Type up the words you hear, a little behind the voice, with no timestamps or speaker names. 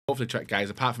Hopefully, check, guys,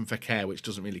 apart from Fekir, which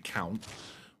doesn't really count,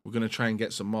 we're going to try and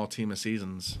get some more Team of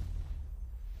Seasons.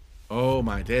 Oh,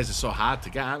 my days. They're so hard to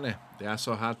get, aren't they? They are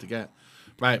so hard to get.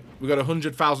 Right, we've got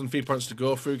 100,000 fee points to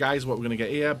go through, guys. What we're going to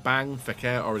get here. Bang.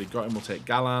 Fekir, already got him. We'll take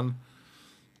Galan.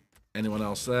 Anyone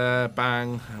else there?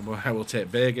 Bang. We'll take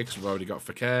Vega because we've already got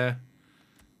Fekir.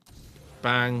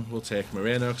 Bang. We'll take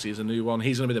Moreno because he's a new one.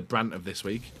 He's going to be the Brant of this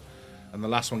week. And the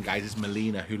last one, guys, is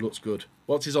Molina, who looks good.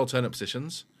 What's his alternate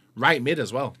positions? Right mid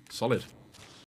as well. Solid.